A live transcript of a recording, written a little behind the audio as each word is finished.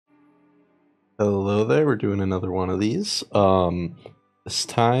Hello there, we're doing another one of these. This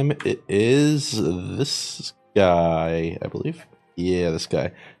time it is this guy, I believe. Yeah, this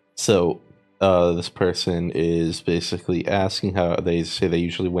guy. So, this person is basically asking how they say they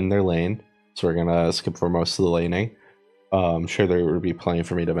usually win their lane. So we're gonna skip for most of the laning. I'm sure there would be plenty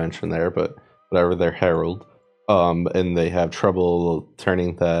for me to mention there, but whatever, they're Herald. And they have trouble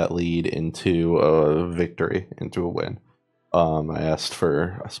turning that lead into a victory, into a win. I asked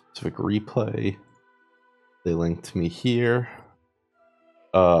for a specific replay. They linked me here.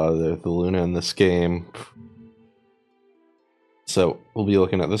 The Luna in this game. So we'll be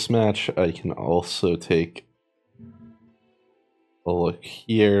looking at this match. I can also take a look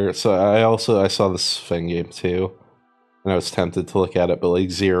here. So I saw this Endgame too, and I was tempted to look at it, but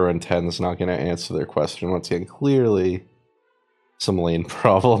like 0 and 10 is not going to answer their question. Once again, clearly some lane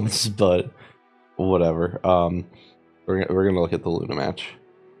problems, but whatever. We're gonna look at the Luna match.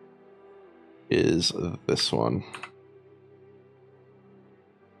 Is this one?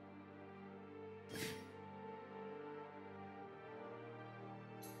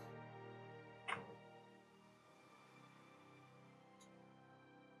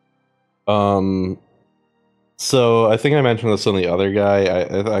 So I think I mentioned this on the other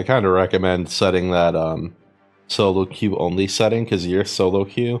guy. I kind of recommend setting that solo queue only setting, because your solo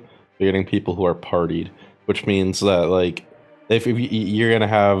queue, you're getting people who are partied, which means that like if you're gonna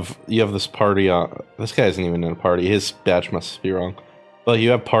have this party on, this guy isn't even in a party, his badge must be wrong, but you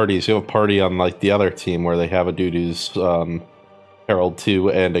have parties. You have a party on like the other team where they have a dude who's Herald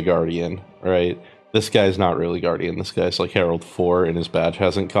 2 and a Guardian, right? This guy's not really Guardian. This guy's like Herald 4 and his badge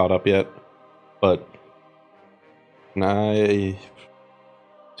hasn't caught up yet. But stupid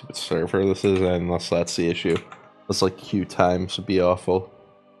server this is, unless that's the issue. It's like queue times would be awful.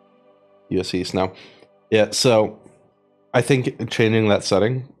 USEs now. Yeah, so I think changing that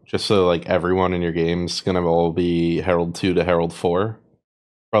setting, just so like everyone in your game's gonna all be Herald 2 to Herald 4,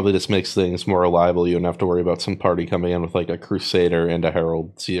 probably just makes things more reliable. You don't have to worry about some party coming in with like a Crusader and a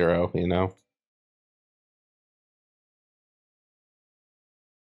Herald 0, you know?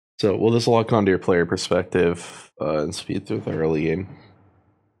 So we'll just lock onto your player perspective and speed through the early game.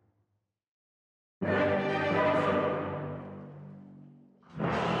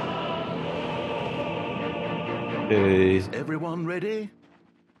 Okay. Is everyone ready?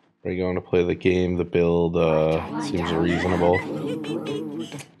 Are you going to play the game? The build seems reasonable.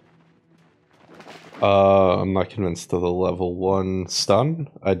 I'm not convinced of the level 1 stun.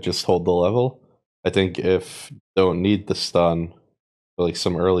 I'd just hold the level. I think if you don't need the stun for like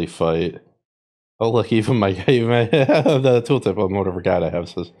some early fight. Oh look, even my the tooltip on whatever guide I have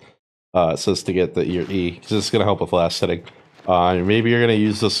says to get your E, because it's gonna help with last hitting. Maybe you're gonna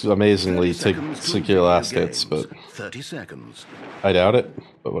use this amazingly to secure last hits, but 30 seconds. I doubt it.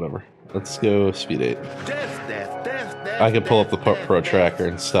 But whatever. Let's go speed 8. I can pull up the pro tracker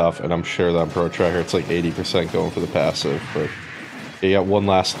and stuff, and I'm sure that on pro tracker it's like 80% going for the passive, but you got one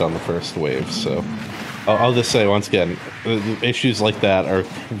last hit on the first wave, so I'll just say once again, issues like that, or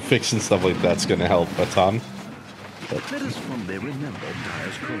fixing stuff like that's going to help a ton. Let us fondly remember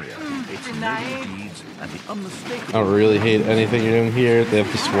Dyer's courier. I don't really hate anything you're doing here. They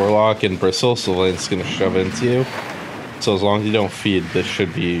have this Warlock and Bristle, so lane's going to shove into you. So as long as you don't feed, this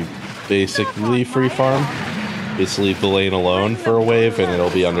should be basically free farm. Just leave the lane alone for a wave, and it'll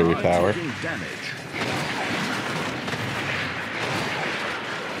be under your tower.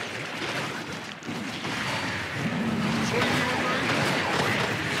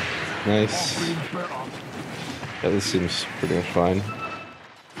 Nice. Yeah, this seems pretty much fine.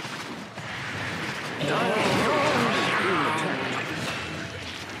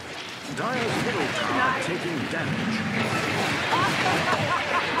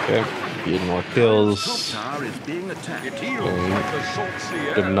 Okay, getting more kills.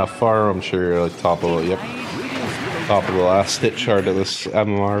 Good enough farm. I'm sure you're like top of the last hit chart of this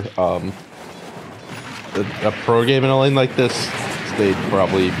MMR. A pro game in a lane like this, they'd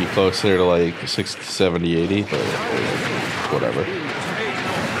probably be closer to like 60, 70, 80, but whatever.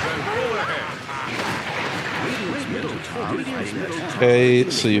 Okay,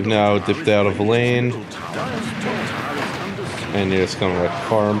 so you've now dipped out of the lane, and you're just gonna like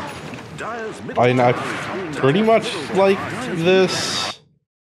farm. I pretty much like this,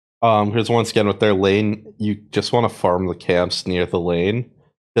 because once again with their lane, you just want to farm the camps near the lane,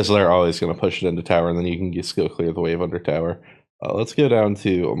 because they're always going to push it into tower, and then you can just go clear the wave under tower. Let's go down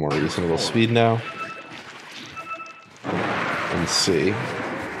to a more reasonable speed now. And see.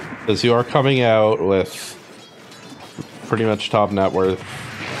 Because you are coming out with pretty much top net worth.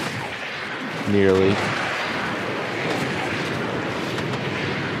 Nearly.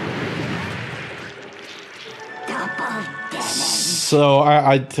 So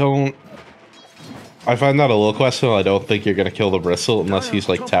I don't. I find that a little questionable. I don't think you're gonna kill the bristle unless he's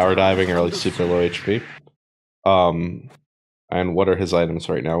like tower diving or like super low HP. And what are his items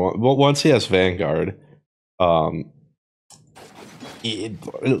right now? Well, once he has Vanguard,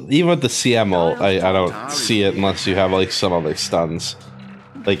 even with the CM ult, I don't see it unless you have like some other stuns.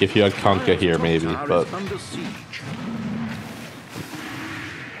 Like if you had Kunkka here, maybe, but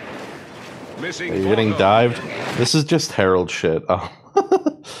you're getting dived. This is just Herald shit.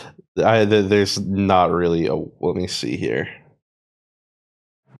 There's not really a. Let me see here.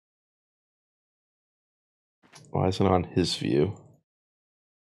 Why is it on his view?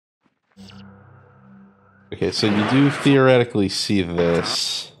 Okay, so you do theoretically see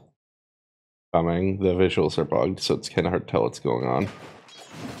this coming. The visuals are bugged, so it's kind of hard to tell what's going on.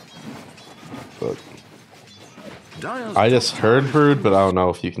 But I just heard Brood, but I don't know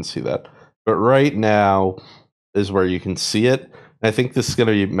if you can see that. But right now is where you can see it. I think this is going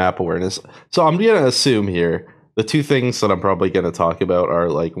to be map awareness. So I'm going to assume here, the two things that I'm probably going to talk about are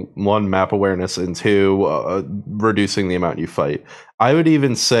like one, map awareness, and two, reducing the amount you fight. I would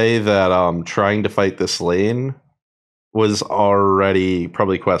even say that trying to fight this lane was already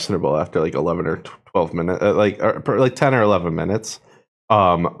probably questionable after like 11 or 12 minutes, like 10 or 11 minutes.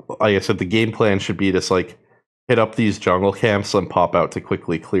 Like I said, the game plan should be just like hit up these jungle camps and pop out to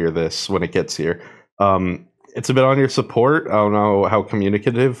quickly clear this when it gets here. It's a bit on your support. I don't know how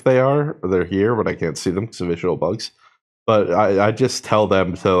communicative they are. They're here, but I can't see them because of visual bugs. But I just tell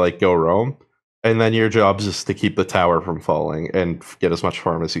them to like go roam, and then your job is just to keep the tower from falling and get as much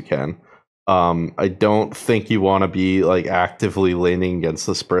farm as you can. I don't think you want to be like actively laning against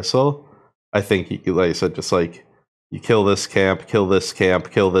this bristle. I think you, like I said, just like you kill this camp, kill this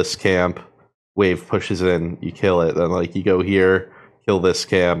camp, kill this camp. Wave pushes in, you kill it. Then like you go here, kill this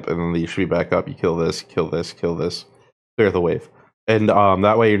camp, and then you should be back up. You kill this, kill this, kill this, clear the wave, and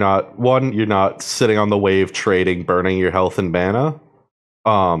that way you're not sitting on the wave trading, burning your health and mana.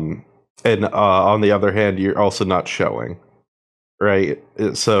 And on the other hand, you're also not showing, right?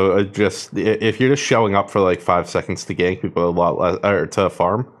 So just if you're just showing up for like 5 seconds to gank, people are a lot less, or to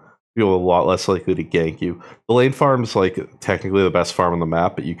farm, people are a lot less likely to gank you. The lane farm is like technically the best farm on the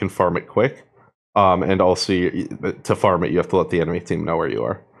map, but you can farm it quick. And also, to farm it, you have to let the enemy team know where you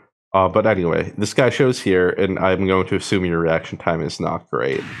are. But anyway, this guy shows here, and I'm going to assume your reaction time is not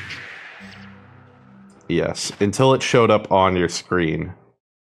great. Yes, until it showed up on your screen,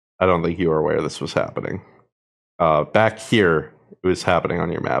 I don't think you were aware this was happening. Back here, it was happening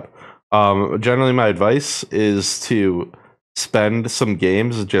on your map. Generally, my advice is to spend some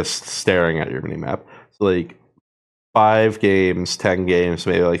games just staring at your minimap. So, like, 5 games, 10 games,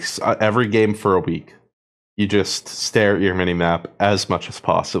 maybe like every game for a week. You just stare at your minimap as much as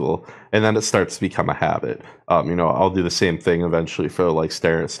possible, and then it starts to become a habit. I'll do the same thing eventually for like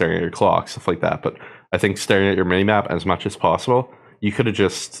staring at your clock, stuff like that. But I think staring at your minimap as much as possible, you could have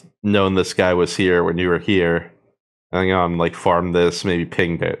just known this guy was here when you were here, and like farm this, maybe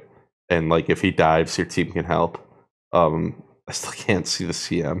pinged it, and like if he dives, your team can help. I still can't see the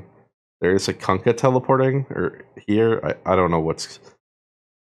CM. There's a Kunkka teleporting, or here, I don't know what's...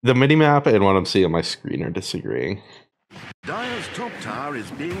 The minimap and what I'm seeing on my screen are disagreeing. Dire's top tower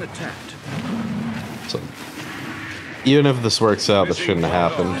is being attacked. So, even if this works out, this shouldn't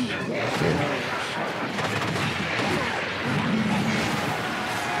have happened.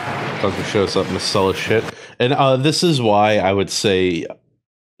 Kunkka shows up in the solo shit. And this is why I would say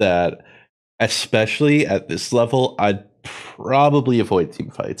that, especially at this level, I'd probably avoid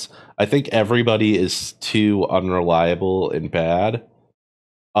team fights. I think everybody is too unreliable and bad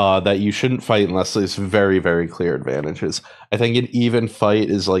that you shouldn't fight unless there's very, very clear advantages. I think an even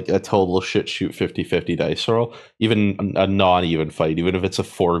fight is like a total shit shoot 50-50 dice roll. Even a non-even fight, even if it's a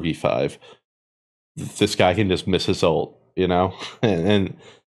 4v5, this guy can just miss his ult, and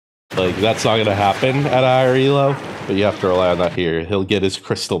like that's not gonna happen at higher elo, but you have to rely on that here. He'll get his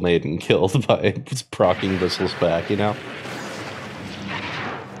Crystal Maiden killed by proccing Bristle's back,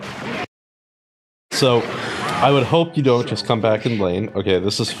 So, I would hope you don't just come back in lane. Okay,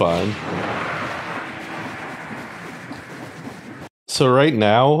 this is fine. So right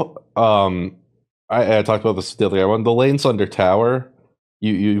now, I talked about this the other guy. When the lane's under tower,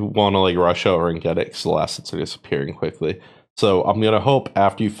 you want to like rush over and get it because the last hits are disappearing quickly. So I'm gonna hope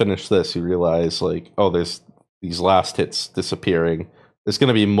after you finish this, you realize like, oh, there's these last hits disappearing. There's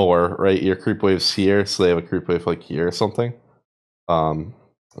gonna be more, right? Your creep wave's here, so they have a creep wave like here or something.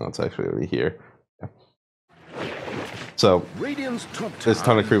 It's actually gonna be here. Yeah. So there's a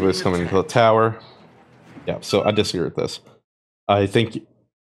ton of creep waves coming into the tower. Yeah, so I disagree with this. I think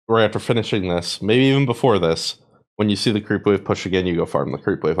right after finishing this, maybe even before this, when you see the creep wave push again, you go farm the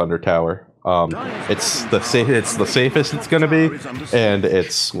creep wave under tower. It's the safest it's gonna be, and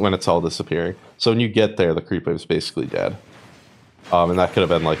it's when it's all disappearing. So when you get there, the creep wave's basically dead. And that could have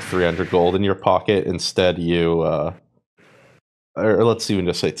been like 300 gold in your pocket. Instead, you or let's even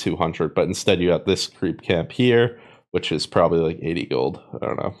just say 200. But instead, you got this creep camp here, which is probably like 80 gold. I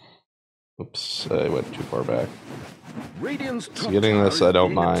don't know. Oops, I went too far back. So getting this, I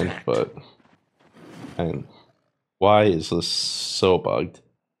don't mind, but and why is this so bugged?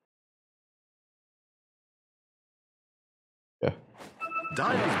 Yeah.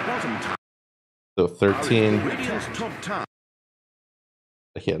 So 13.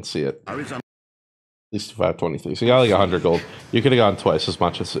 I can't see it. At least 523. So you got like 100 gold. You could have gone twice as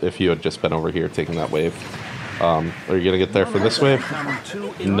much as if you had just been over here taking that wave. Are you gonna get there for this wave?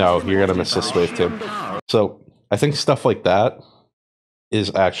 No, you're gonna miss this wave too. So I think stuff like that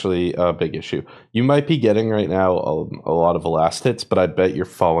is actually a big issue. You might be getting right now a lot of last hits, but I bet you're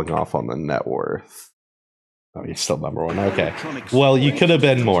falling off on the net worth. Oh, you're still number one. Okay. Well, you could have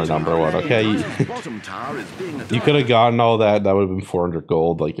been more number one, okay? You could have gotten all that. That would have been 400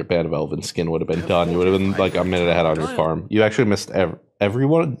 gold. Like, your Band of Elven skin would have been done. You would have been, like, a minute ahead on your farm. You actually missed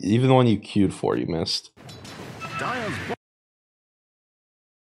everyone. Even the one you queued for, you missed.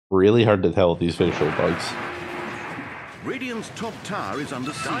 Really hard to tell with these visual bugs. Radiant's top tower is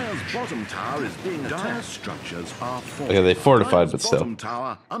under siege. Dire's bottom tower is being attacked. Dire's structures are falling. Okay, they fortified, Dire's but still. Bottom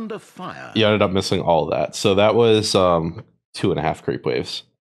tower under fire. You ended up missing all of that. So that was 2.5 creep waves,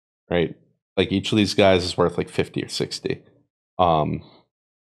 right? Like, each of these guys is worth like 50 or 60. So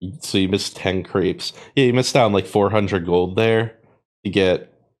you missed 10 creeps. Yeah, you missed down like 400 gold there to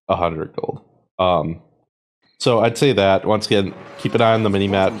get 100 gold. So I'd say that, once again, keep an eye on the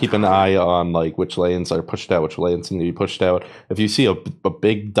minimap, keep an eye on like which lanes are pushed out, which lanes need to be pushed out. If you see a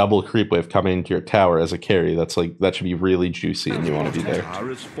big double creep wave coming into your tower as a carry, that's like, that should be really juicy and you want to be there.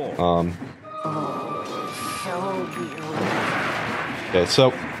 Okay,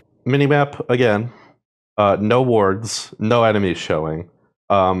 so minimap again, no wards, no enemies showing.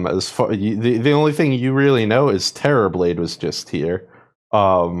 As far the only thing you really know is Terrorblade was just here.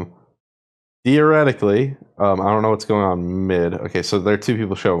 Theoretically, I don't know what's going on mid. Okay, so there are two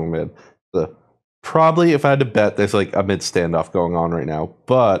people showing mid. Probably, if I had to bet, there's like a mid standoff going on right now.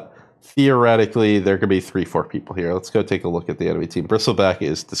 But theoretically, there could be 3-4 people here. Let's go take a look at the enemy team. Bristleback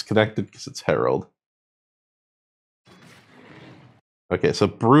is disconnected because it's Herald. Okay, so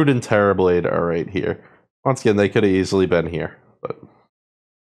Brood and Terrorblade are right here. Once again, they could have easily been here, but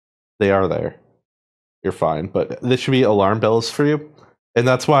they are there. You're fine, but this should be alarm bells for you. And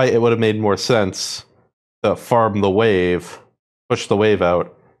that's why it would have made more sense to farm the wave, push the wave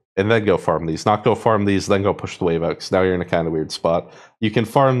out, and then go farm these. Not go farm these, then go push the wave out, because now you're in a kind of weird spot. You can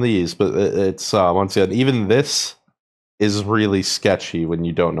farm these, but it's, once again, even this is really sketchy when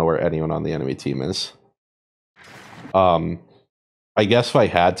you don't know where anyone on the enemy team is. I guess if I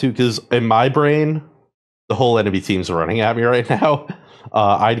had to, because in my brain, the whole enemy team's running at me right now.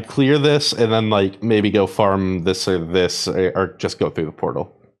 I'd clear this and then like maybe go farm this, or just go through the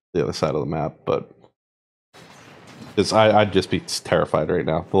portal, the other side of the map. But because I'd just be terrified right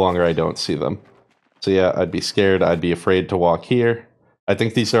now the longer I don't see them. So yeah, I'd be scared. I'd be afraid to walk here. I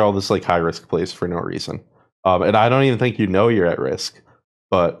think these are all just like high risk plays for no reason. And I don't even think you know you're at risk,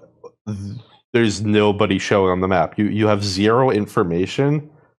 but there's nobody showing on the map. You have zero information.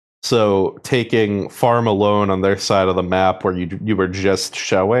 So taking farm alone on their side of the map where you were just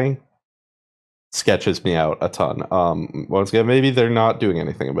showing sketches me out a ton. Once again, maybe they're not doing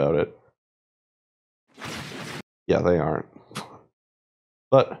anything about it. Yeah, they aren't.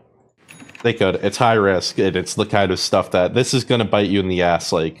 But they could. It's high risk, and it's the kind of stuff that this is going to bite you in the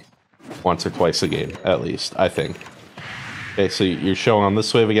ass like once or twice a game, at least, I think. Okay, so you're showing on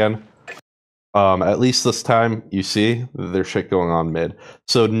this wave again. At least this time, you see, there's shit going on mid.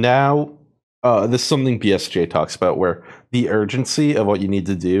 So now, this is something BSJ talks about, where the urgency of what you need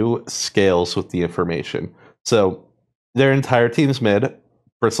to do scales with the information. So, their entire team's mid,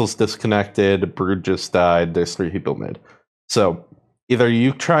 Bristle's disconnected, Brood just died, there's 3 people mid. So, either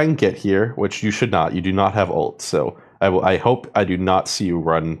you try and get here, which you should not, you do not have ult, so I hope I do not see you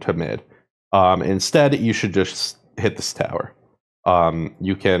run to mid. Instead, you should just hit this tower.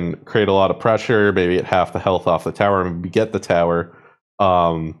 You can create a lot of pressure, maybe at half the health off the tower, maybe get the tower,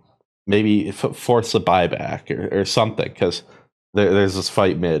 maybe force a buyback or something, because there's this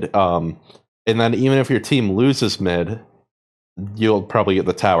fight mid. And then even if your team loses mid, you'll probably get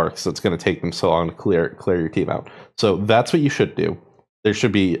the tower, because it's going to take them so long to clear your team out. So that's what you should do. There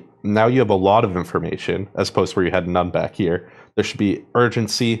should be, now you have a lot of information, as opposed to where you had none back here. There should be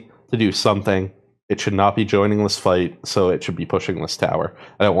urgency to do something. It should not be joining this fight, so it should be pushing this tower.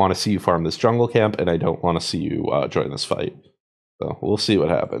 I don't want to see you farm this jungle camp, and I don't want to see you join this fight. So we'll see what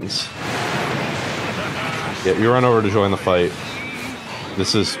happens. Yeah, you run over to join the fight.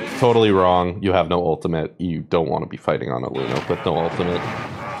 This is totally wrong. You have no ultimate. You don't want to be fighting on a Luna with no ultimate.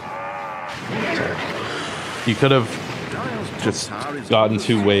 So, you could have just gotten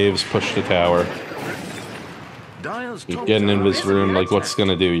 2 waves, pushed the tower. You get an invis rune, like what's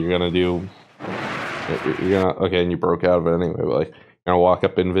gonna do? You're gonna okay, and you broke out of it anyway, but like you're gonna walk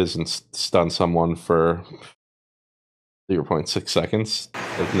up invis and stun someone for 0.6 seconds.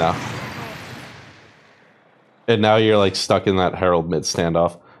 Like no. And now you're like stuck in that Herald mid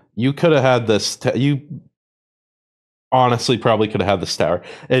standoff. You could have had this. You honestly probably could have had this tower,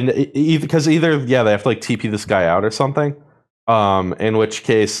 and because either they have to like TP this guy out or something. In which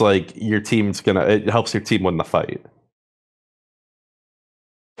case, like your team's it helps your team win the fight.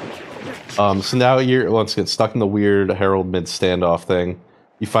 So now you're once again stuck in the weird Herald mid standoff thing.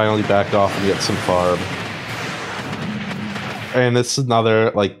 You finally back off and get some farm. And this is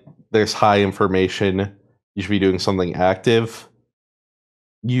another like there's high information. You should be doing something active.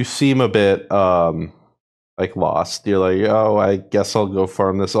 You seem a bit like lost. You're like, oh, I guess I'll go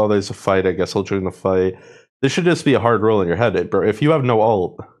farm this. Oh, there's a fight. I guess I'll join the fight. This should just be a hard rule in your head, bro. If you have no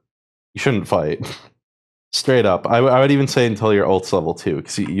ult, you shouldn't fight. Straight up. I would even say until your ult's level 2,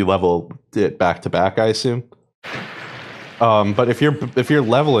 because you level it back to back, I assume. But if you're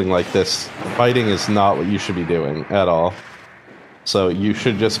leveling like this, fighting is not what you should be doing at all. So you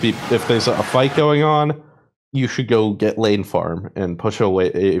should just be, if there's a fight going on, you should go get lane farm and push a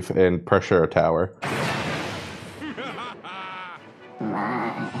wave and pressure a tower.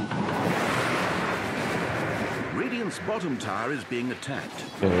 Radiant's bottom tower is being attacked.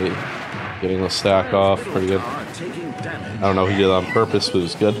 Okay, getting the stack off, pretty good. I don't know if he did it on purpose, but it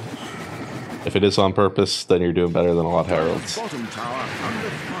was good. If it is on purpose, then you're doing better than a lot of Heralds. Bottom tower under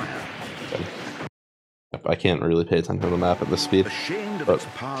fire. Okay. I can't really pay attention to the map at this speed. Ashamed of its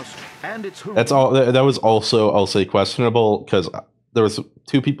past and its home. That's all. That was also, I'll say, questionable because there was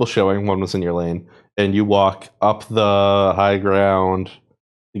 2 people showing. One was in your lane, and you walk up the high ground.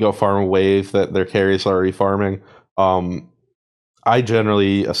 You go farm a wave that their carry's already farming. I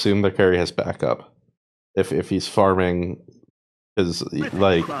generally assume their carry has backup if he's farming, because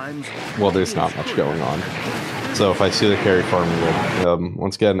like, well, there's not much going on. So if I see the carry farming,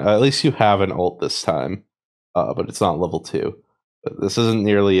 once again, at least you have an ult this time, but it's not level 2. But this isn't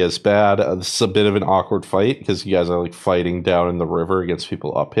nearly as bad. This is a bit of an awkward fight because you guys are like fighting down in the river against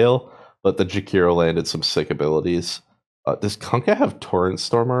people uphill. But the Jakiro landed some sick abilities. Does Kunkka have Torrent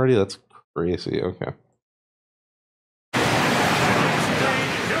Storm already? That's crazy. Okay.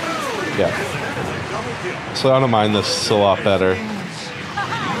 Yeah. So I don't mind this. It's a lot better.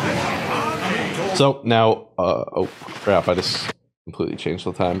 So now, oh crap! I just completely changed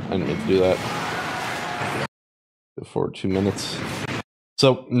the time. I didn't mean to do that. For 2 minutes.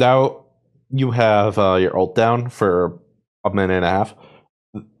 So now you have your ult down for a minute and a half.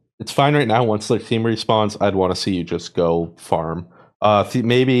 It's fine right now. Once the team respawns, I'd want to see you just go farm.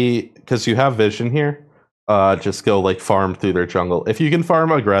 Maybe because you have vision here, just go like farm through their jungle. If you can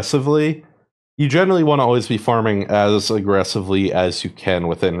farm aggressively, you generally want to always be farming as aggressively as you can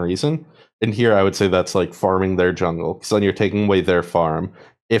within reason. And here I would say that's like farming their jungle, because then you're taking away their farm.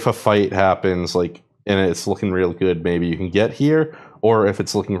 If a fight happens, like, and it's looking real good, maybe you can get here, or if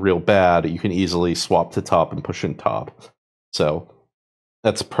it's looking real bad, you can easily swap to top and push in top. So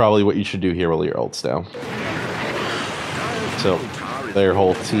that's probably what you should do here while your ult's down. So their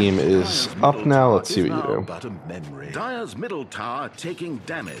whole team is up now. Let's see what you do. Dire's middle tower taking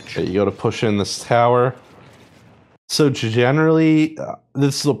damage. Okay, you go to push in this tower. So generally,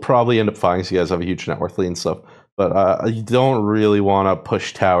 this will probably end up fine because you guys have a huge net worth lead and stuff. But you don't really want to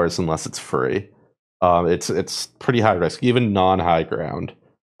push towers unless it's free. It's pretty high risk, even non-high ground.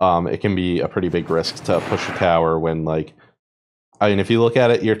 It can be a pretty big risk to push a tower when, like, I mean, if you look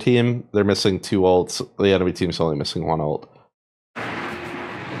at it, your team, they're missing 2 ults. The enemy team's only missing 1 ult.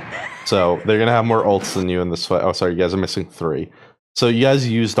 So they're going to have more ults than you in this fight. Oh, sorry, you guys are missing 3. So you guys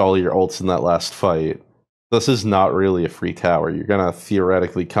used all your ults in that last fight. This is not really a free tower. You're going to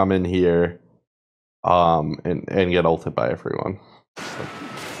theoretically come in here and get ulted by everyone.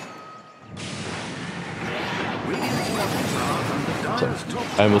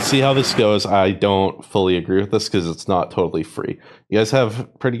 And we'll see how this goes. I don't fully agree with this because it's not totally free. You guys have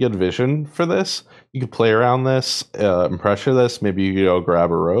pretty good vision for this. You could play around this, and pressure this. Maybe you could go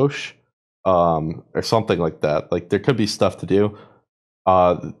grab a Roche or something like that. Like, there could be stuff to do.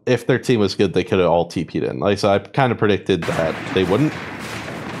 If their team was good, they could have all TP'd in. Like, so I kind of predicted that they wouldn't.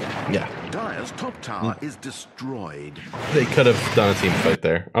 Yeah. Dire's top tower is destroyed. They could have done a team fight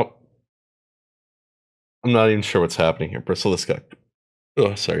there. Oh. I'm not even sure what's happening here. Bristleless got...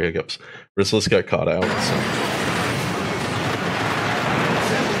 Oh, sorry, hiccups. Bristleless got caught out. So.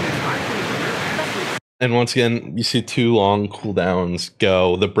 And once again, you see 2 long cooldowns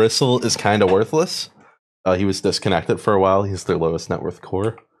go. The Bristle is kind of worthless. He was disconnected for a while. He's their lowest net worth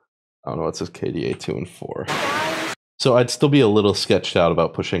core. I don't know, it says KDA 2 and 4. So I'd still be a little sketched out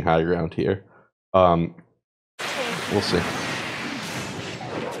about pushing high ground here. We'll see.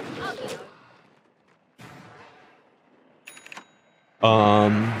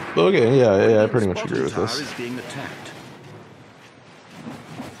 Okay, yeah, I pretty much agree with this. Is being attacked.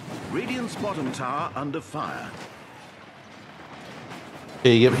 Radiant's bottom tower under fire.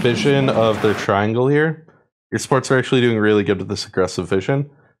 Okay, you get vision of their triangle here. Your supports are actually doing really good with this aggressive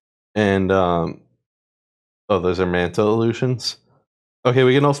vision. And, oh, those are Manta illusions. Okay,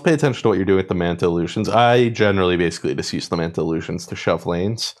 we can also pay attention to what you're doing with the Manta illusions. I generally basically just use the Manta illusions to shove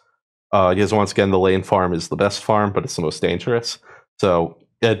lanes. Because once again, the lane farm is the best farm, but it's the most dangerous. So,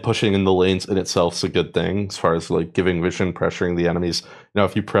 pushing in the lanes in itself is a good thing, as far as like giving vision, pressuring the enemies. You know,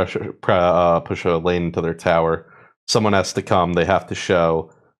 if you push a lane into their tower, someone has to come, they have to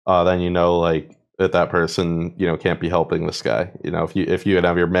show, then you know, like, that person, you know, can't be helping this guy. You know, if you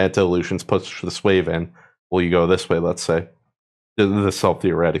have your Manta illusions push this wave in, well, you go this way, let's say. This is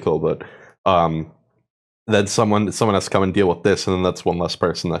self-theoretical, but then someone has to come and deal with this, and then that's one less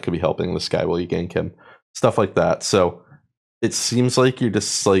person that could be helping this guy while you gank him. Stuff like that. So it seems like you're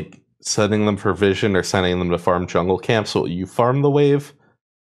just like setting them for vision or sending them to farm jungle camp, so you farm the wave.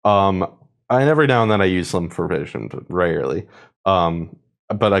 Every now and then I use them for vision, but rarely.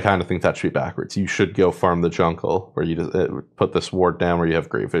 But I kind of think that should be backwards. You should go farm the jungle, where you just put this ward down where you have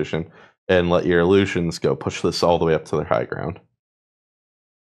great vision, and let your illusions go push this all the way up to their high ground.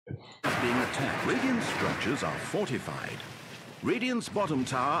 Being attacked. Radiant structures are fortified. Radiant's bottom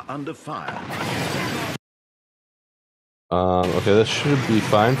tower under fire. Okay, this should be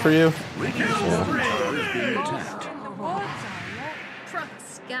fine for you. Radiant's bottom tower is being attacked.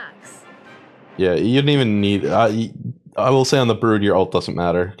 Yeah, you didn't even need... I will say on the Brood, your ult doesn't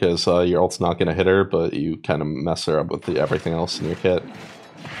matter, because your ult's not going to hit her, but you kind of mess her up with everything else in your kit.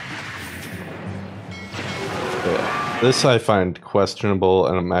 Yeah. This I find questionable,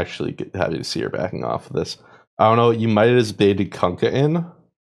 and I'm actually happy to see her backing off of this. I don't know, you might have just baited Kunkka in.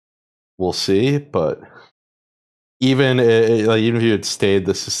 We'll see, but even if you had stayed,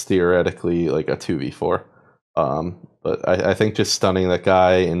 this is theoretically like a 2v4. But I think just stunning that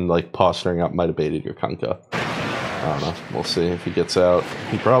guy and like posturing up might have baited your Kunkka. I don't know. We'll see if he gets out.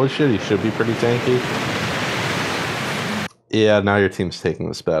 He probably should. He should be pretty tanky. Yeah, now your team's taking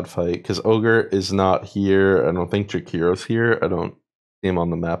this bad fight because Ogre is not here. I don't think Jakiro's here. I don't see him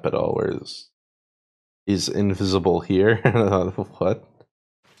on the map at all. Where is he's invisible here? What?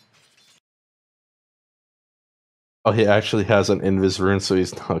 Oh, he actually has an invis rune, so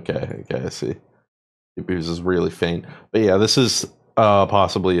he's okay. Okay, I see. He was just really faint. But yeah, this is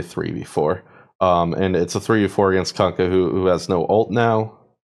possibly a 3v4. And it's a 3v4 against Kunkka, who has no ult now.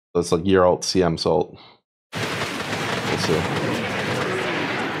 So it's like your ult, CM's ult. We'll see.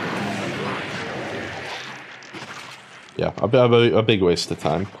 Yeah, a big waste of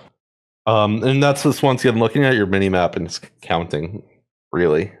time. And that's just once again looking at your mini-map and it's counting,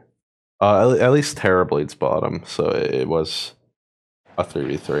 really. At least Terrorblade's bottom, so it was a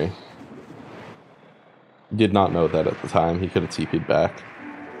 3v3. Did not know that at the time. He could have TP'd back.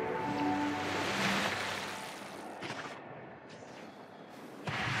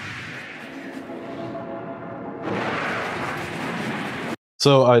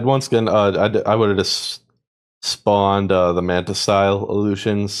 So I'd once again, I would have just spawned the Manta style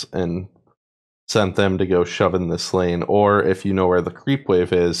illusions and sent them to go shove in this lane, or if you know where the creep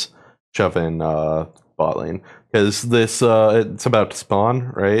wave is, shove in bot lane, because this it's about to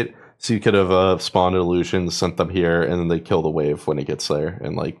spawn, right? So you could have spawned illusions, sent them here, and then they kill the wave when it gets there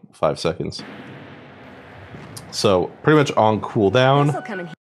in like 5 seconds. So pretty much on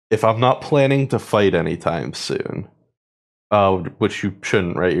cooldown. If I'm not planning to fight anytime soon, which you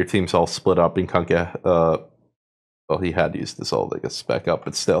shouldn't, right? Your team's all split up, and Kunkka, well, he had used this ult, I guess, back up,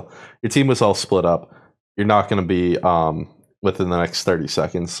 but still, your team was all split up. You're not going to be within the next 30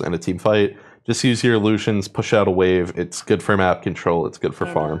 seconds in a team fight. Just use your illusions, push out a wave. It's good for map control. It's good for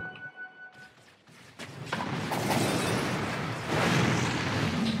farm.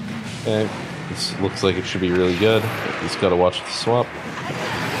 Okay, this looks like it should be really good. Just got to watch the swap.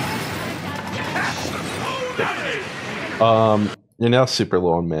 You're now super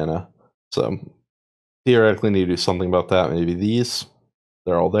low on mana, so theoretically need to do something about that. Maybe these,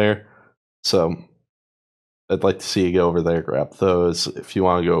 they're all there. So I'd like to see you go over there, grab those. If you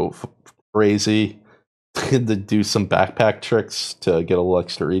want to go crazy, to do some backpack tricks to get a little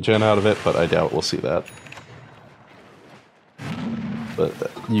extra regen out of it, but I doubt we'll see that. But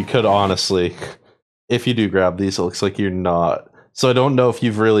you could honestly, if you do grab these, it looks like you're not. So I don't know if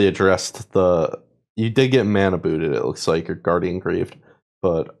you've really addressed the. You did get mana booted, it looks like, or Guardian Grieved.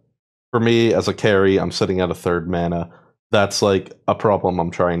 But for me, as a carry, I'm sitting at a third mana. That's like a problem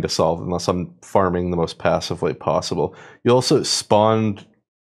I'm trying to solve, unless I'm farming the most passive way possible. You also spawned.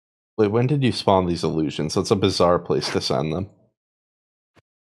 Wait, when did you spawn these illusions? That's a bizarre place to send them.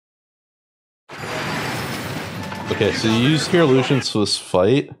 Okay, so you used your illusions for this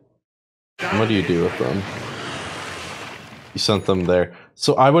fight. And what do you do with them? You sent them there.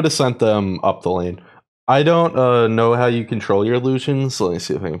 So I would have sent them up the lane. I don't know how you control your illusions. Let me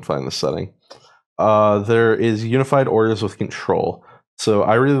see if I can find the setting. There is unified orders with control. So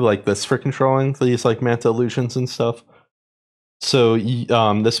I really like this for controlling these like manta illusions and stuff. So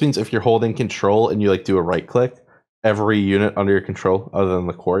this means if you're holding control and you like do a right click, every unit under your control, other than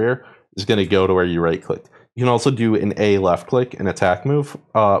the courier, is going to go to where you right clicked. You can also do an A left click, an attack move,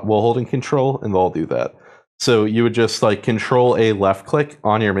 while holding control, and they'll do that. So you would just like control A left click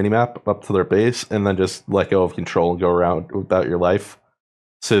on your minimap up to their base, and then just let go of control and go around without your life.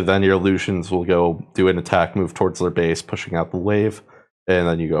 So then your illusions will go do an attack move towards their base, pushing out the wave, and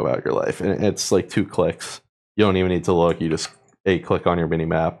then you go about your life. And it's like 2 clicks. You don't even need to look. You just A click on your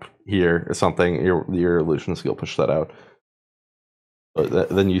minimap here or something. Your illusions will push that out. But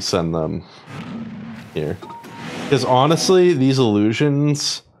then you send them here. Because honestly, these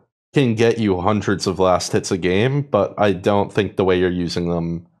illusions can get you hundreds of last hits a game, but I don't think the way you're using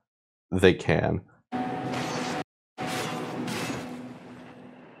them, they can.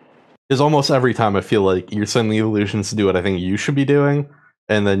 Because almost every time I feel like you're sending the illusions to do what I think you should be doing,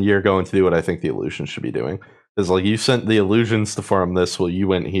 and then you're going to do what I think the illusions should be doing. Because like you sent the illusions to farm this, well, you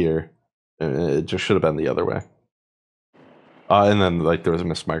went here. It just should have been the other way. And then like there was a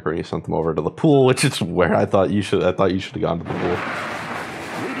missed micro, and you sent them over to the pool, which is where I thought you should have gone to the pool.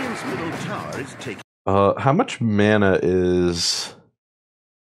 Radiant's middle tower is taking. How much mana is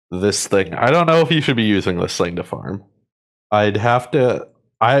this thing? I don't know if you should be using this thing to farm. I'd have to.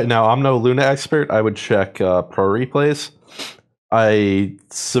 Now I'm no Luna expert. I would check pro replays. I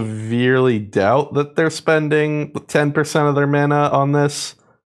severely doubt that they're spending 10% of their mana on this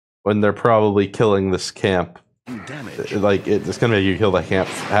when they're probably killing this camp. Damage. Like it's gonna make you kill the camp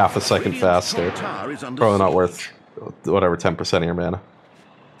half a second faster. Probably not worth whatever 10% of your mana.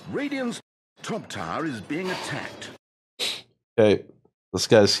 Radiant's top tower is being attacked. Okay, this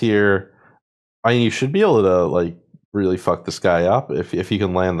guy's here. I mean, you should be able to like really fuck this guy up if you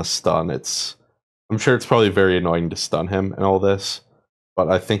can land the stun. I'm sure it's probably very annoying to stun him and all this, but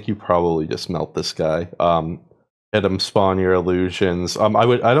I think you probably just melt this guy. Hit him, spawn your illusions. I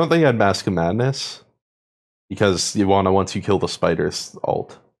don't think I'd Mask of Madness because you want to once you kill the spiders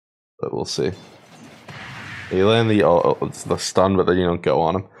ult, but we'll see. You land the stun, but then you don't go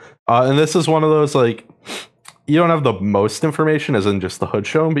on him. And this is one of those like. You don't have the most information as in just the hood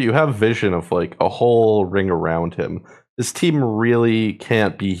shown, but you have vision of like a whole ring around him. This team really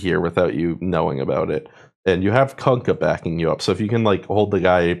can't be here without you knowing about it. And you have Kunkka backing you up, so if you can like hold the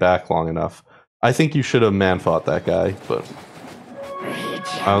guy back long enough, I think you should have man-fought that guy, but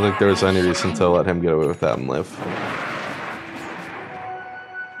I don't think there was any reason to let him get away with that and live.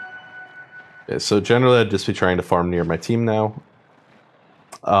 Okay, so generally I'd just be trying to farm near my team now.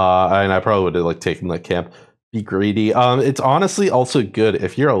 And I probably would have like taken the camp. Be greedy. It's honestly also good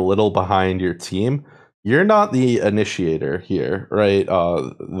if you're a little behind your team. You're not the initiator here, right?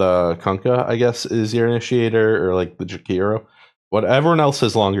 The Kunkka, I guess, is your initiator, or like the Jakiro. But everyone else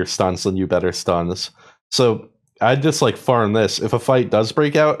has longer stuns than you, better stuns. So I'd just like farm this. If a fight does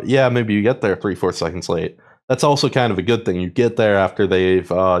break out, yeah, maybe you get there 3-4 seconds late. That's also kind of a good thing. You get there after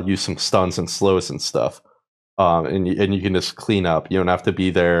they've used some stuns and slows and stuff. And you can just clean up. You don't have to be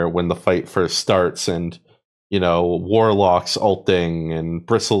there when the fight first starts and Warlock's ulting and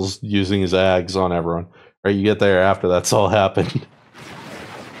Bristles using his ags on everyone. Right, you get there after that's all happened.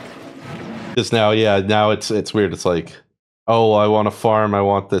 Because now it's weird. It's like, oh, I want to farm, I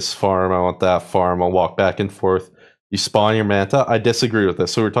want this farm, I want that farm. I'll walk back and forth. You spawn your Manta. I disagree with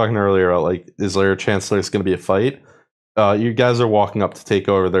this. So we were talking earlier about like, is there a chance there's going to be a fight? You guys are walking up to take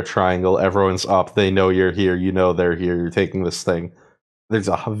over their triangle. Everyone's up. They know you're here. You know they're here. You're taking this thing. There's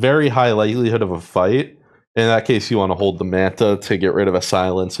a very high likelihood of a fight. In that case, you want to hold the Manta to get rid of a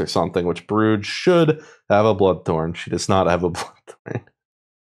silence or something, which Brood should have a Bloodthorn. She does not have a Bloodthorn.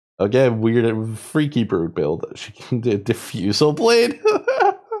 Okay, weird, freaky Brood build. She can do Diffusal Blade.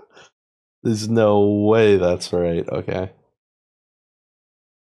 There's no way that's right. Okay.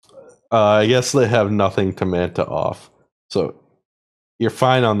 I guess they have nothing to Manta off. So you're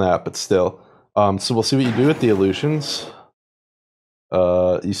fine on that, but still. So we'll see what you do with the illusions.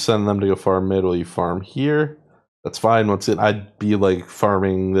 You send them to go farm mid while you farm here. That's fine. I'd be like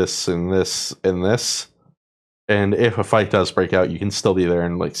farming this and this and this. And if a fight does break out, you can still be there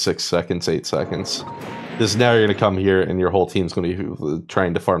in like 6 seconds, 8 seconds. Because now you're going to come here and your whole team's going to be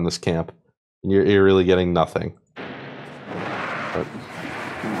trying to farm this camp. And you're really getting nothing. But...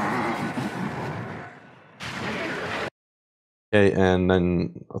 Okay, and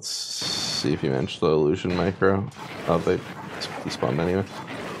then let's see if you manage the illusion micro. Oh, they spawned anyway.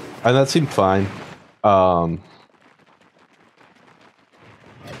 And that seemed fine. I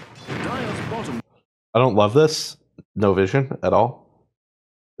don't love this. No vision at all.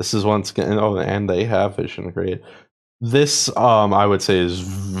 This is once again, oh, and they have vision. Great. This, I would say, is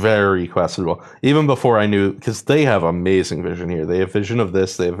very questionable. Even before I knew, because they have amazing vision here. They have vision of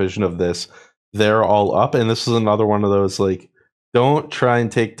this. They have vision of this. They're all up, and this is another one of those, like, don't try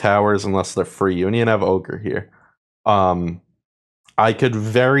and take towers unless they're free. You need to have Ogre here. I could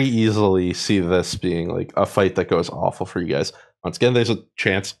very easily see this being, like, a fight that goes awful for you guys. Once again, there's a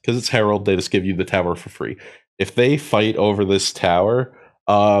chance, because it's Herald, they just give you the tower for free. If they fight over this tower...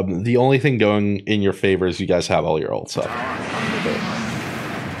 the only thing going in your favor is you guys have all your ults up.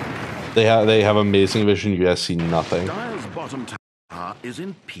 They have amazing vision. You guys see nothing. Dire's bottom tower is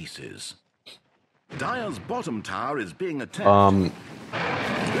in pieces. Dire's bottom tower is being attacked.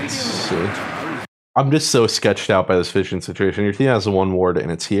 Let's see. I'm just so sketched out by this vision situation. Your team has one ward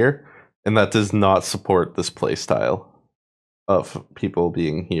and it's here, and that does not support this playstyle of people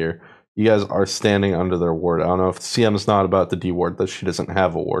being here. You guys are standing under their ward. I don't know if CM's not about to deward that she doesn't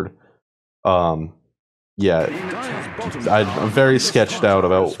have a ward. Yeah, I'm very sketched out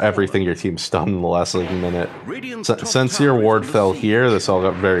about everything your team's done in the last like minute. Since your ward fell here, this all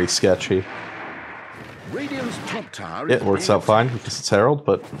got very sketchy. It works out fine because it's Herald,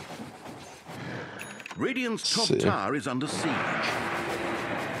 but Radiant's top tower is under siege.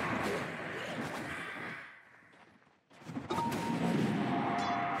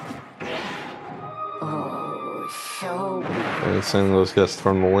 Sending those guys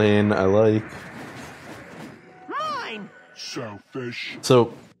from the lane, I like. Mine. Selfish.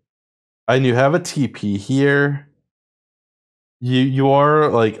 So, and you have a TP here. You are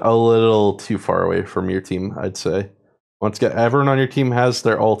like a little too far away from your team, I'd say. Once again, everyone on your team has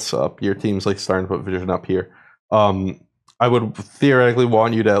their ults up. Your team's like starting to put vision up here. I would theoretically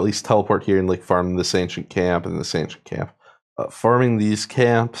want you to at least teleport here and like farm this ancient camp and this ancient camp. Farming these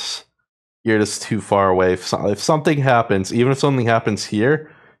camps. You're just too far away. If something happens, even if something happens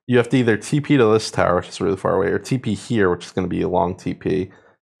here, you have to either TP to this tower, which is really far away, or TP here, which is going to be a long TP,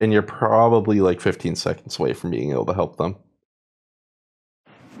 and you're probably like 15 seconds away from being able to help them.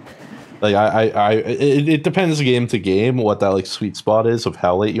 Like it depends game to game what that like sweet spot is of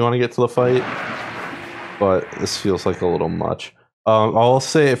how late you want to get to the fight, but this feels like a little much. I'll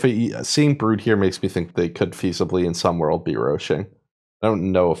say seeing Brood here makes me think they could feasibly in some world be roaching. I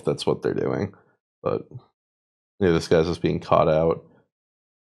don't know if that's what they're doing, but this guy's just being caught out.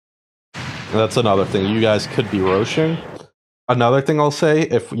 And that's another thing. You guys could be roaching. Another thing I'll say,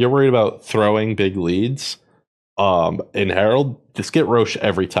 if you're worried about throwing big leads, in Herald, just get roach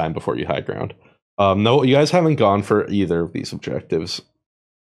every time before you high ground. No, you guys haven't gone for either of these objectives.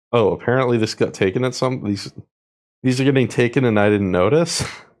 Oh, apparently this got taken at some... These are getting taken and I didn't notice.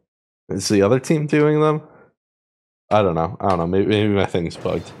 Is the other team doing them? I don't know. Maybe my thing's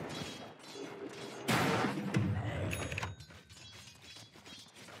bugged.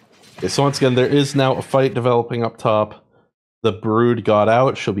 Okay, so once again, there is now a fight developing up top. The Brood got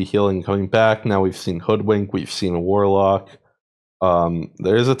out. She'll be healing and coming back. Now we've seen Hoodwink. We've seen a Warlock.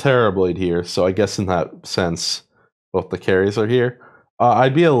 There is a Terrorblade here, so I guess in that sense, both the carries are here.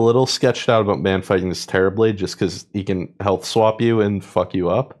 I'd be a little sketched out about man fighting this Terrorblade just because he can health swap you and fuck you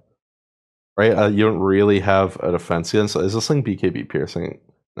up. Right? You don't really have a defense against. Is this thing BKB piercing?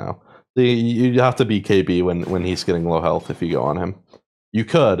 No. You have to BKB when he's getting low health if you go on him. You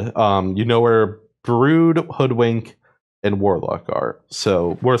could. You know where Brood, Hoodwink, and Warlock are.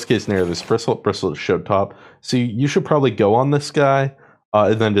 So worst case scenario, this Bristle showed top. So you should probably go on this guy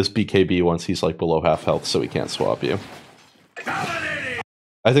and then just BKB once he's like below half health so he can't swap you.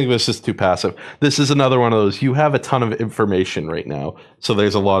 I think this is too passive. This is another one of those, you have a ton of information right now, so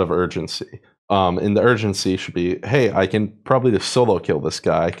there's a lot of urgency. And the urgency should be, hey, I can probably just solo kill this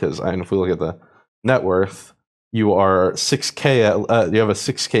guy, because if we look at the net worth, you are 6K, you have a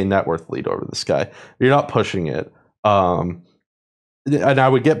 6K net worth lead over this guy. You're not pushing it. and I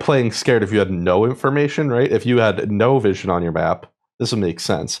would get playing scared if you had no information, right? If you had no vision on your map, this would make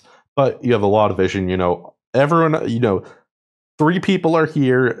sense. But you have a lot of vision, you know, everyone, you know, 3 people are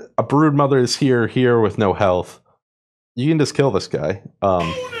here, a brood mother is here with no health. You can just kill this guy.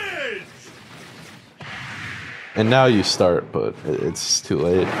 And now you start, but it's too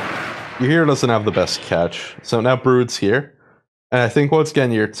late. Your hero doesn't have the best catch. So now brood's here. And I think once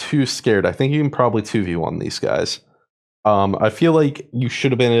again, you're too scared. I think you can probably 2v1 these guys. I feel like you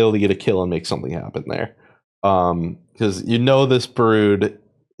should have been able to get a kill and make something happen there. Because you know this brood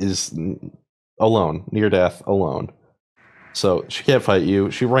is alone, near death, alone. So she can't fight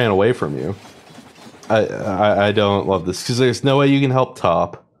you. She ran away from you. I don't love this because there's no way you can help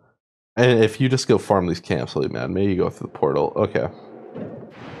top. And if you just go farm these camps, I'll be mad. Maybe you go through the portal. Okay.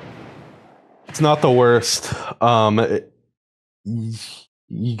 It's not the worst.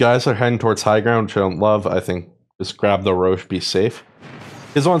 You guys are heading towards high ground, which I don't love. I think just grab the Roche, be safe.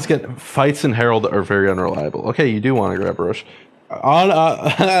 Because once again, fights in Herald are very unreliable. Okay, you do want to grab Roche.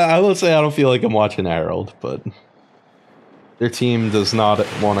 I will say I don't feel like I'm watching Herald, but their team does not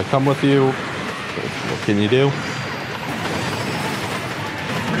want to come with you. What can you do?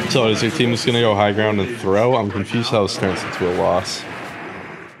 So is your team just going to go high ground and throw? I'm confused how this turns into a loss.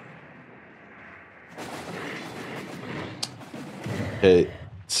 Okay,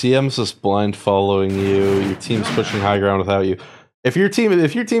 CM's just blind following you. Your team's pushing high ground without you. If your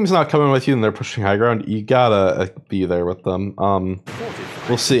team's not coming with you and they're pushing high ground, you gotta be there with them.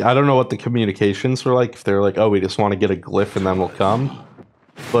 We'll see. I don't know what the communications were like. If they're like, oh, we just want to get a glyph and then we'll come.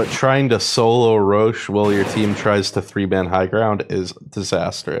 But trying to solo Roche while your team tries to 3-man high ground is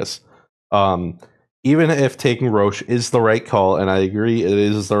disastrous. Even if taking Roche is the right call, and I agree it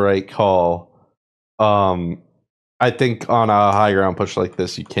is the right call, I think on a high ground push like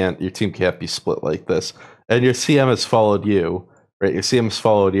this, your team can't be split like this. And your CM has followed you, right? Your CM has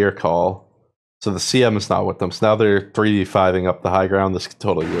followed your call. So the CM is not with them. So now they're 3v5ing up the high ground. This could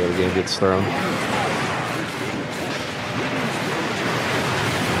totally be where the game gets thrown.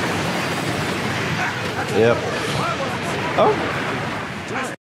 Yep.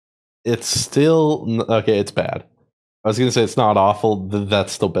 Oh. It's still... Okay, it's bad. I was going to say it's not awful.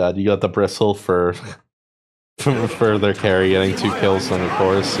 That's still bad. You got the bristle for their carry getting 2 kills on the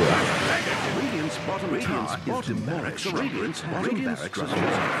course. Yeah. Radiant's bottom barracks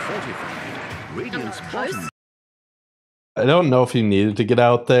I don't know if you needed to get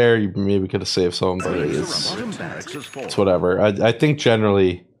out there. You maybe could have saved some, but it's whatever. I think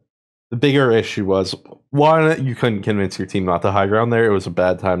generally the bigger issue was, one, you couldn't convince your team not to high ground there. It was a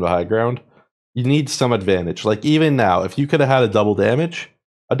bad time to high ground. You need some advantage. Like, even now, if you could have had a double damage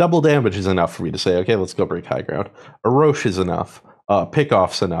is enough for me to say, okay, let's go break high ground. A Roche is enough.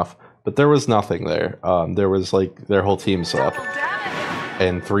 Pickoff's enough. But there was nothing there. There was, like, their whole team's up.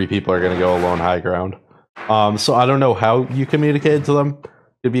 And 3 people are going to go alone high ground. So I don't know how you communicated to them.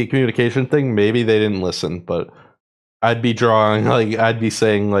 Could be a communication thing. Maybe they didn't listen, but I'd be I'd be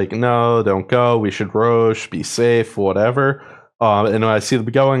saying, like, no, don't go. We should Roche, be safe, whatever. And when I see them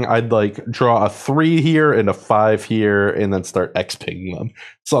going, I'd, like, draw a 3 here and a 5 here and then start XPing them.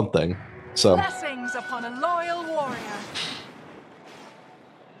 Something. So. Blessings upon a loyal warrior.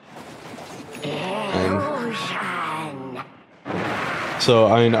 So,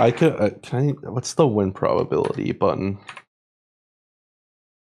 I mean, I could... what's the win probability button?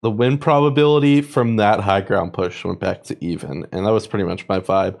 The win probability from that high ground push went back to even, and that was pretty much my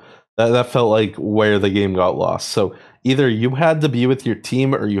vibe. That felt like where the game got lost. So either you had to be with your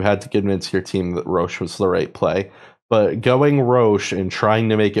team or you had to convince your team that Roche was the right play. But going Roche and trying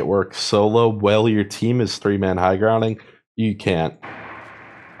to make it work solo while your team is 3-man high grounding, you can't.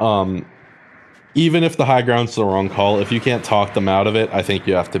 Even if the high ground's the wrong call, if you can't talk them out of it, I think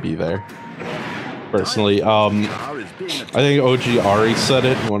you have to be there. Personally, I think OG Ari said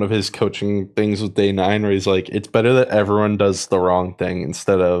it in one of his coaching things with Day 9, where he's like, it's better that everyone does the wrong thing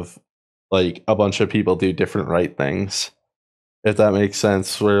instead of, like, a bunch of people do different right things. If that makes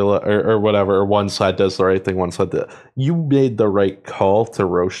sense, or whatever, or one side does the right thing, one side you made the right call to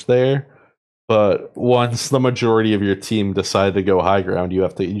Roche there, but once the majority of your team decide to go high ground, you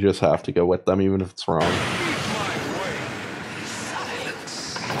just have to go with them, even if it's wrong.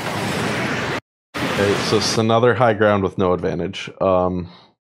 Okay, so it's another high ground with no advantage.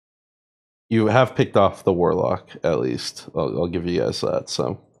 You have picked off the Warlock, at least. I'll give you guys that,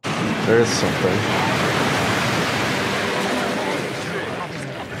 so there is something.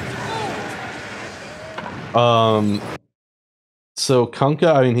 So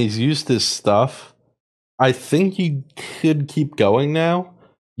Kunkka, I mean, he's used his stuff. I think you could keep going now.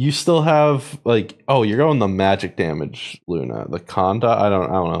 you still have like, oh, you're going the magic damage, Luna. The Kanda, I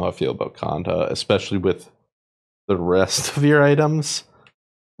don't know how I feel about Kanda, especially with the rest of your items.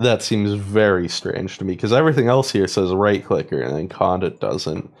 That seems very strange to me because everything else here says right clicker and then Kanda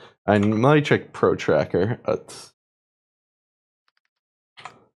doesn't. I might check Pro Tracker.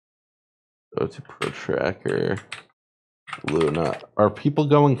 Go to Pro Tracker. Luna. Are people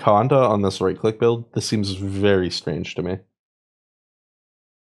going Kanda on this right click build? This seems very strange to me.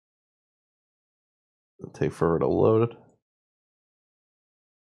 It'll take forever to load it.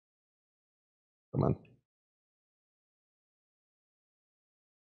 Come on.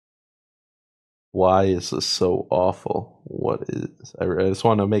 Why is this so awful? What is... I just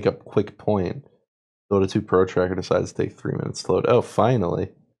want to make a quick point. Dota2 Pro Tracker decides to take 3 minutes to load. Oh, finally.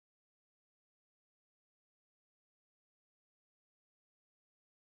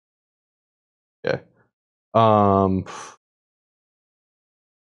 Okay.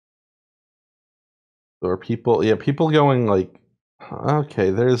 There are people... Yeah, people going like... Okay,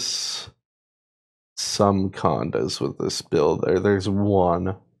 there's some Kandas with this build. There's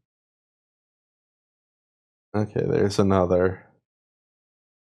one. Okay, there's another.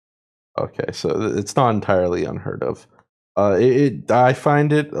 Okay, so it's not entirely unheard of. I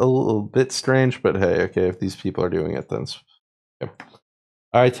find it a little bit strange, but hey, okay, if these people are doing it, then okay.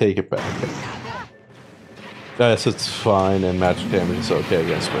 I take it back. Yes, it's fine, and magic damage is okay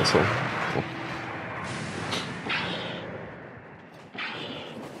against missile. Cool.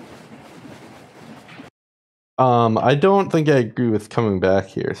 I don't think I agree with coming back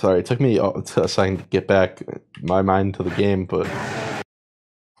here. Sorry, it took me a second to get back my mind to the game, but...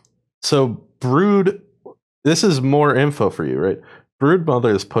 So, Brood... This is more info for you, right? Brood Mother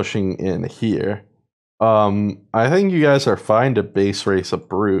is pushing in here. I think you guys are fine to base race a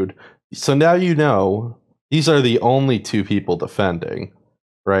Brood. So now you know these are the only two people defending,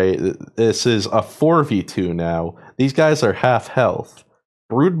 right? This is a 4v2 now. These guys are half health.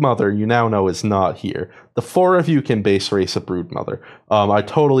 Brood Mother, you now know, is not here. The four of you can base race a Brood Mother. I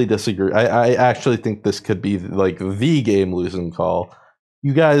totally disagree. I actually think this could be like the game losing call.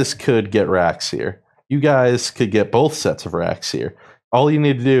 You guys could get racks here. You guys could get both sets of racks here. All you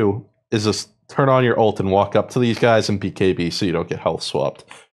need to do is just turn on your ult and walk up to these guys and BKB so you don't get health swapped,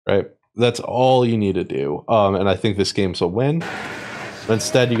 right? That's all you need to do. And I think this game's a win. But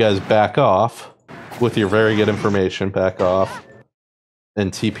instead, you guys back off with your very good information, back off,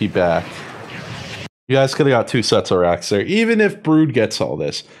 and TP back. You guys could have got 2 sets of racks there, even if Brood gets all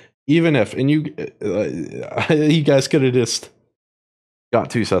this. Even if, and you guys could have just got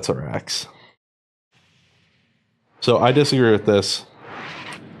 2 sets of racks. So I disagree with this.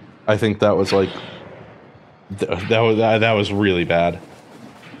 I think that was like that was really bad.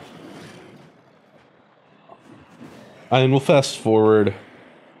 And we'll fast forward.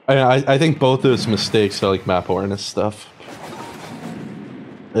 I think both those mistakes are like map awareness stuff.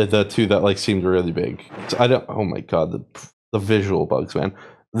 The two that like seemed really big. So I don't. Oh my god, the visual bugs, man.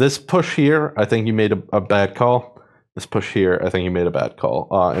 This push here, I think you made a bad call. This push here, I think you made a bad call.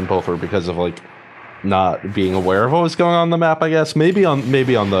 And both were because of like not being aware of what was going on the map, I guess. Maybe on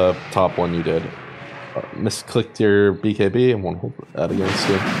the top one you did. Misclicked your BKB and won't hold that against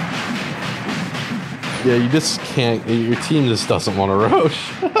you. Yeah, you just can't. Your team just doesn't want to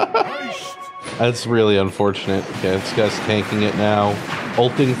Roche. That's really unfortunate. Okay, this guy's tanking it now.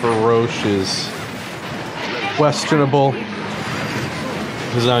 Ulting for Roche is questionable.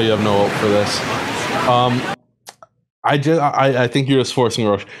 Because now you have no ult for this. I think you're just forcing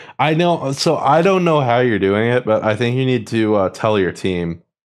Roche. I know, so I don't know how you're doing it, but I think you need to tell your team,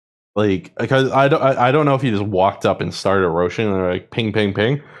 like, because I don't know if you just walked up and started Roshing and they're like ping ping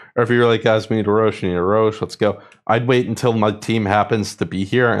ping, or if you're like, guys, we need a Roche, we need a Roche, let's go. I'd wait until my team happens to be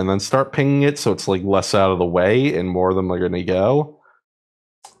here and then start pinging it, so it's like less out of the way and more of them are gonna go.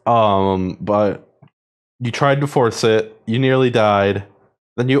 But you tried to force it, you nearly died.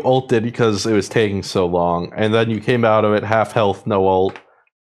 Then you ulted because it was taking so long, and then you came out of it half health, no ult.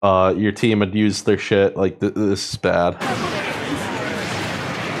 Your team had used their shit. Like this is bad.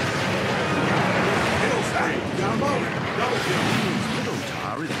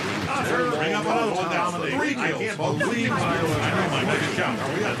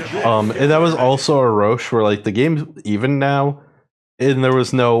 And that was also a Roche where like the game's even now, and there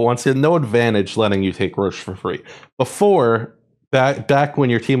was no advantage letting you take Roche for free before. Back when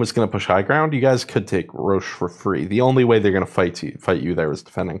your team was going to push high ground, you guys could take Roche for free. The only way they're going to fight you there was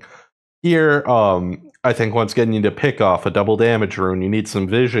defending. Here, I think once again you need to pick off a double damage rune. You need some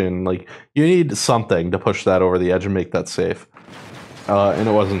vision. Like you need something to push that over the edge and make that safe. And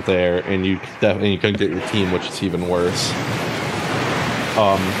it wasn't there, and you couldn't get your team, which is even worse.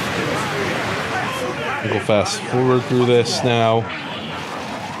 We'll fast forward through this now.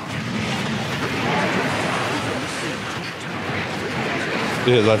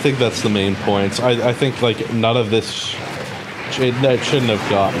 Because I think that's the main points. I think like none of this that shouldn't have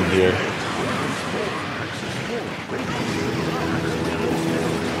gotten here.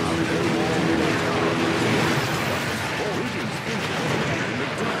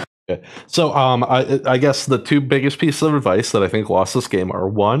 Okay. So I guess the two biggest pieces of advice that I think lost this game are,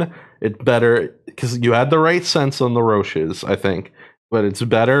 one, it's better because you had the right sense on the Roches, I think, but it's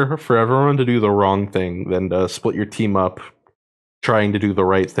better for everyone to do the wrong thing than to split your team up trying to do the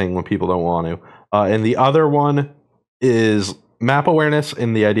right thing when people don't want to. And the other one is map awareness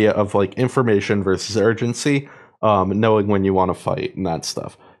and the idea of like information versus urgency, knowing when you want to fight and that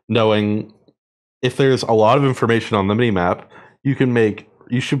stuff. Knowing if there's a lot of information on the minimap,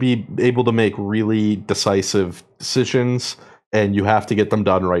 you should be able to make really decisive decisions, and you have to get them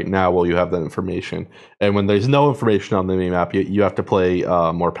done right now while you have that information. And when there's no information on the minimap, you have to play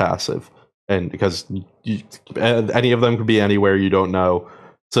more passive. And because any of them could be anywhere you don't know,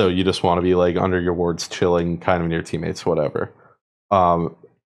 so you just want to be like under your wards, chilling, kind of near teammates, whatever.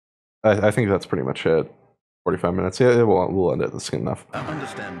 I think that's pretty much it. 45 minutes. Yeah, we'll end it. That's good enough.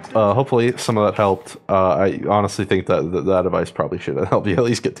 Hopefully some of that helped. I honestly think that advice probably should have helped you at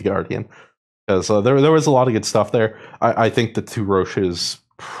least get to Guardian, because there was a lot of good stuff there. I think the two Roches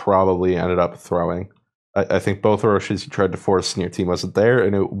probably ended up throwing. I think both Roches you tried to force in your team wasn't there,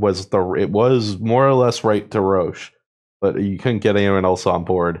 and it was more or less right to Roche, but you couldn't get anyone else on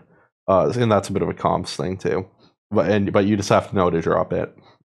board, and that's a bit of a comms thing too. But you just have to know to drop it.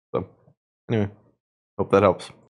 So anyway, hope that helps.